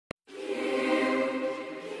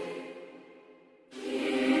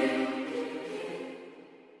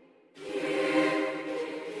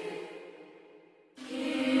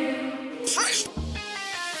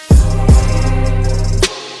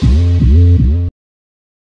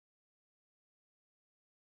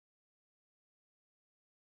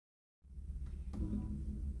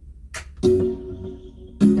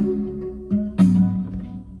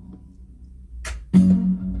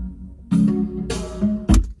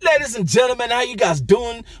Ladies and gentlemen, how you guys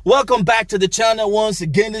doing? Welcome back to the channel once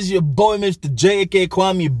again. This is your boy, MisterJaay, aka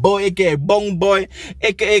Kwame Boy, aka Bong Boy,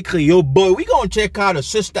 aka Creole Boy. We gonna check out a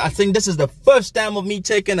sister. I think this is the first time of me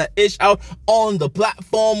taking a ish out on the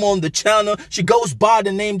platform, on the channel. She goes by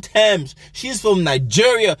the name Thames. She's from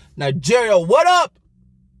Nigeria. What up?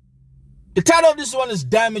 The title of this one is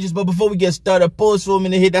Damages, but before we get started, pause for a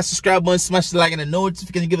minute, hit that subscribe button, smash the like and the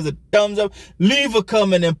notification, give us a thumbs up, leave a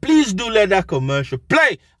comment, and please do let that commercial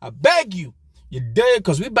play. I beg you. You dig?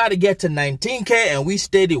 Because we about to get to 19K and we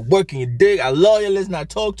steady working. You dig? I love you. Let's not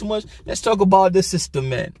talk too much. Let's talk about this system,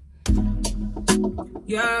 man.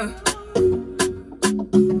 Yeah.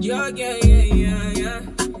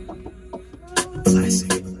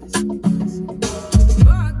 Classic.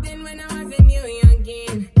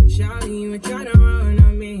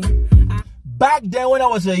 Back then when I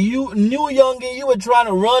was a new youngin, you were trying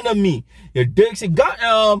to run on me. Your dicks.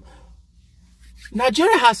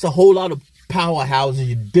 Nigeria has a whole lot of powerhouses,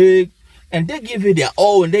 you dig? And they give you their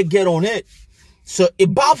all and they get on it. So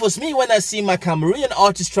it baffles me when I see my Cameroonian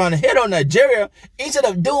artists trying to hit on Nigeria instead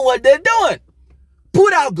of doing what they're doing.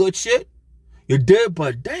 Put out good shit. You dig?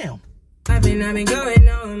 But damn. I've been going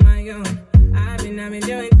on my own. I've been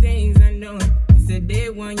doing things I know. It's the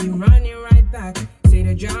day one, you running right back. Say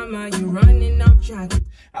the drama, you running off track.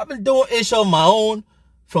 I've been doing ish on my own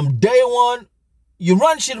from day one. You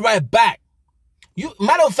run shit right back.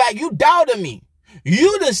 Matter of fact, you doubted me.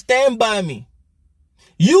 You didn't stand by me.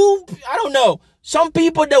 I don't know. Some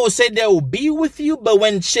people that will say they will be with you, but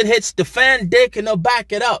when shit hits the fan, they cannot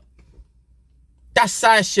back it up. That's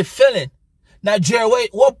how she feeling. Nigeria,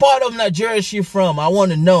 wait, what part of Nigeria is she from? I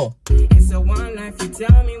want to know. It's a one life, you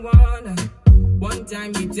tell me one. One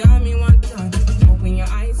time, you tell me one time. Open your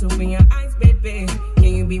eyes, baby. Can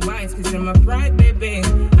you be wise? Cause I'm a pride, baby.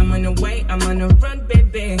 I'm on the way, I'm on the run,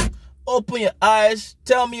 baby. Open your eyes,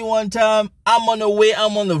 tell me one time. I'm on the way,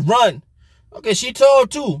 I'm on the run. Okay, she told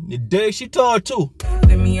too. You dig? She told too.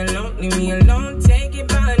 Leave me alone, take it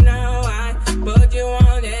by now. I put you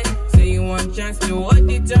on it. Say you want chance to hold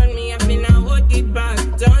it on me. I feel I hold it back,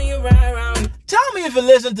 turn you right around. Tell me if you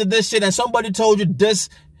listen to this shit and somebody told you this,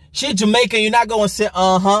 she Jamaican, you're not going to say,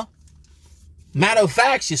 uh-huh. Matter of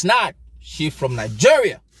fact, she's not. She's from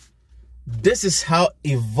Nigeria. This is how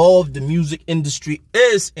evolved the music industry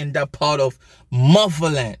is in that part of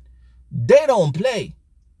motherland. They don't play.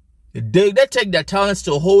 They take their talents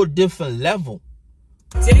to a whole different level.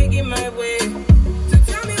 Take it my way. So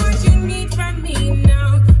tell me what you need from me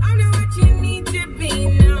now. I know what you need to be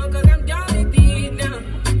now. Cause I'm done with it now.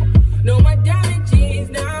 No more damages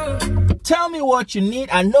now. Tell me what you need.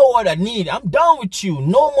 I know what I need. I'm done with you.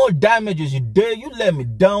 No more damages. You did. You let me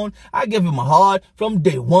down. I gave you my heart from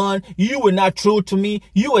day one. You were not true to me.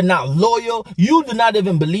 You were not loyal. You did not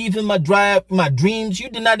even believe in my drive, my dreams. You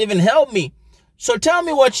did not even help me. So tell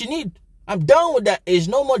me what you need. I'm done with that. There's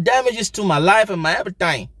no more damages to my life and my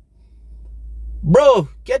everything. Bro,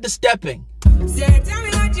 get the stepping. So tell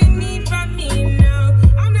me what you need from me now.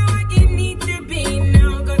 I know what you need to be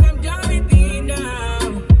now. Cause I'm done with it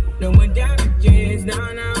now. No more damages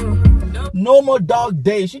now. No more dog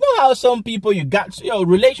days. You know how some people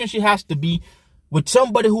relationship has to be with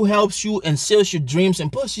somebody who helps you and sells your dreams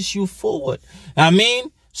and pushes you forward. I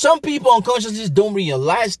mean, some people unconsciously don't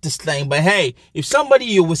realize this thing, but hey, if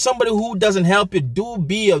you're with somebody who doesn't help you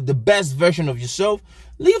be the best version of yourself,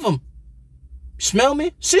 leave him. Smell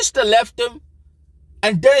me? Sister left him,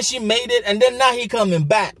 and then she made it, and then now he coming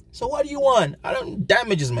back. So what do you want? I don't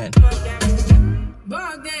damages, man.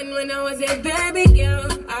 Back then when I was a baby girl,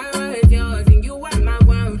 I was yours and you were my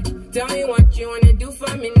world. Tell me what you wanna do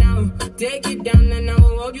for me now. Take it down and I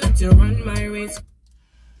will hold you to run my race.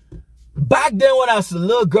 Back then when I was a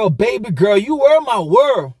little girl, baby girl, you were my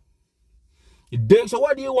world. You dig? So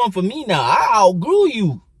what do you want from me now? I outgrew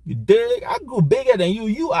you. You dig? I grew bigger than you.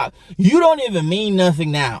 You don't even mean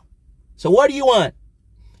nothing now. So what do you want?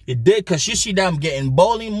 You dig? Because you see that I'm getting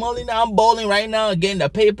bowling money now. I'm bowling right now, getting the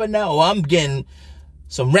paper now. Or I'm getting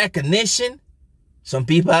some recognition. Some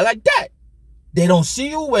people are like that. They don't see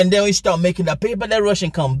you when they start making the paper, they rush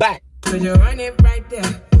and come back. So you run it right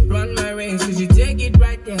there. Run my race, cause you take it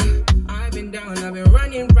right there. I've been down, I've been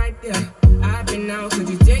running right there. I've been out,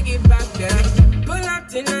 cause you take it back there. Pull up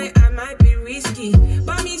tonight, I might be risky.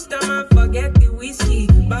 Buy me stomach, forget the whiskey.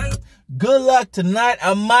 Good luck tonight,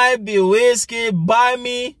 I might be whiskey. Buy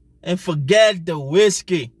me and forget the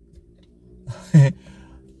whiskey.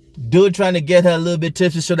 Dude trying to get her a little bit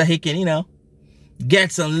tipsy so that he can,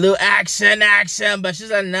 get some little action. But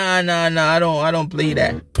she's like, nah, I don't play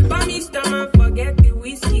that. Buy me stomach, forget the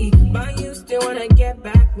whiskey. But you still wanna get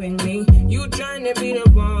back with me. You trying to be the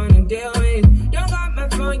one to deal with. Don't got my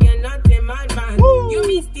phone,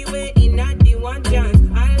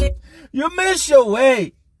 You missed your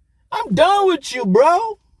way. I'm done with you,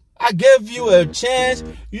 bro. I gave you a chance.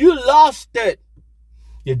 You lost it.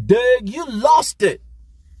 You dig? You lost it.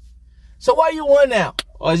 So what you want now?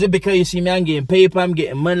 Or is it because you see me, I'm getting paper, I'm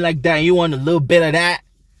getting money like that, and you want a little bit of that?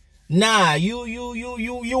 Nah, you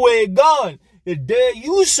ain't gone. You dig?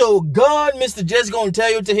 You so gone. Mr. Just gonna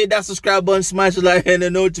tell you to hit that subscribe button, smash the like and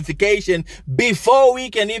the notification before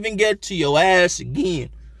we can even get to your ass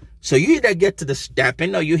again. So you either get to the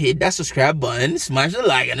stepping or you hit that subscribe button, smash the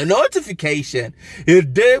like and the notification. You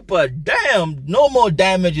dig? But damn, no more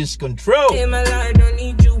damages control. In my life, don't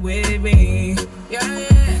need you with me. Yeah, yeah.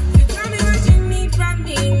 So tell me what you need from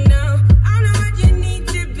me now. I know what you need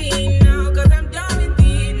to be now, cause I'm done with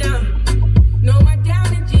you now. No more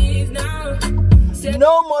damages now.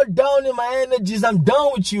 No more down in my energies. I'm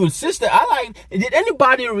done with you, sister. Did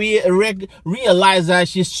anybody realize that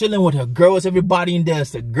she's chilling with her girls? Everybody in there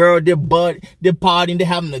is a girl. They're partying. They're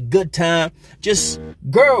having a good time. Just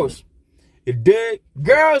girls. You dig?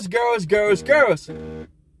 Girls.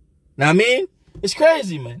 Now I mean, it's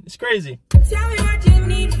crazy, man. It's crazy. Tell me what you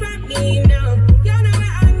need from me now. You know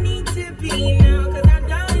where I need to be now, cause I'm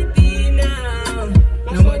done with you now.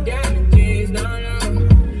 No more damages, no.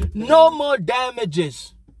 No more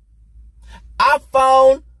damages. I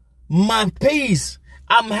found my peace.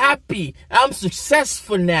 I'm happy. I'm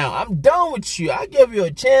successful now. I'm done with you. I gave you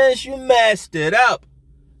a chance. You messed it up.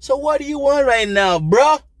 So what do you want right now,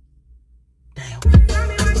 bro? Damn. Tell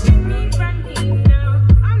me what you need from me now.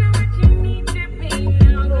 I know what you need to be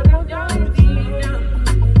now, cause I'm done with you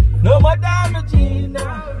now. No more damages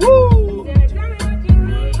now. Woo! Tell me what you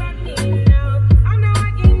need from me now. I know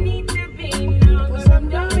what you need to be now, cause I'm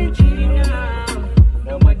done with you now.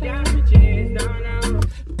 No more damages, no.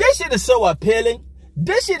 This shit is so appealing.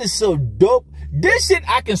 This shit is so dope. This shit,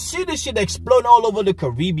 I can see this shit exploding all over the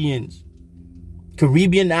Caribbean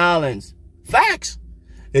islands. Facts.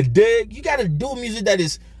 You dig? You gotta do music that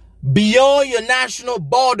is beyond your national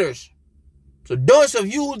borders. So those of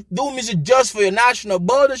you who do music just for your national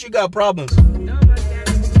borders, you got problems.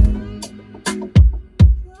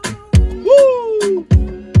 Woo!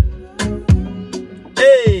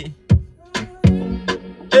 Hey!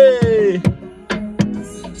 Hey!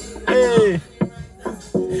 Hey!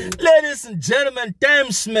 Ladies and gentlemen,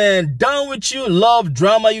 thanks, man. Done with you. Love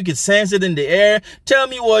drama. You can sense it in the air. Tell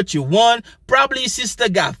me what you want. Probably sister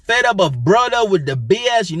got fed up of brother with the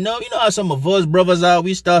BS. You know how some of us brothers are.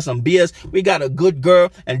 We start some BS. We got a good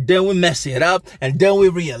girl, and then we mess it up, and then we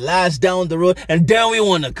realize down the road, and then we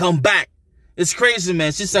want to come back. It's crazy,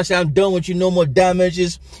 man. Sister said, I'm done with you. No more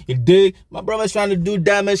damages. You dig? My brother's trying to do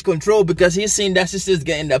damage control because he's seen that sister's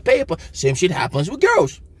getting the paper. Same shit happens with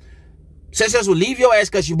girls. Sisters will leave your ass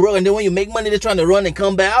because you broke, and then when you make money, they're trying to run and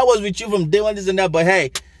come back. I was with you from day one, this and that, but hey,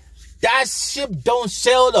 that ship don't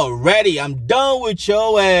sail already. I'm done with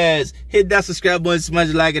your ass. Hit that subscribe button, smash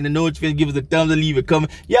the like and the notification, give us a thumbs up, leave a comment.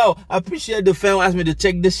 Yo, I appreciate the fan asked me to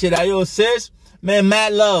check this shit out. Yo, sis, man,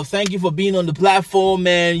 mad love. Thank you for being on the platform,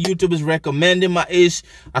 man. YouTube is recommending my ish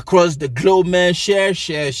across the globe, man.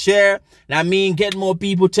 Share. And I mean, get more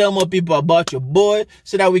people, tell more people about your boy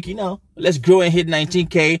so that we can, let's grow and hit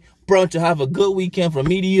 19K. Proud to have a good weekend from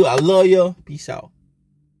me to you. I love you. Peace out.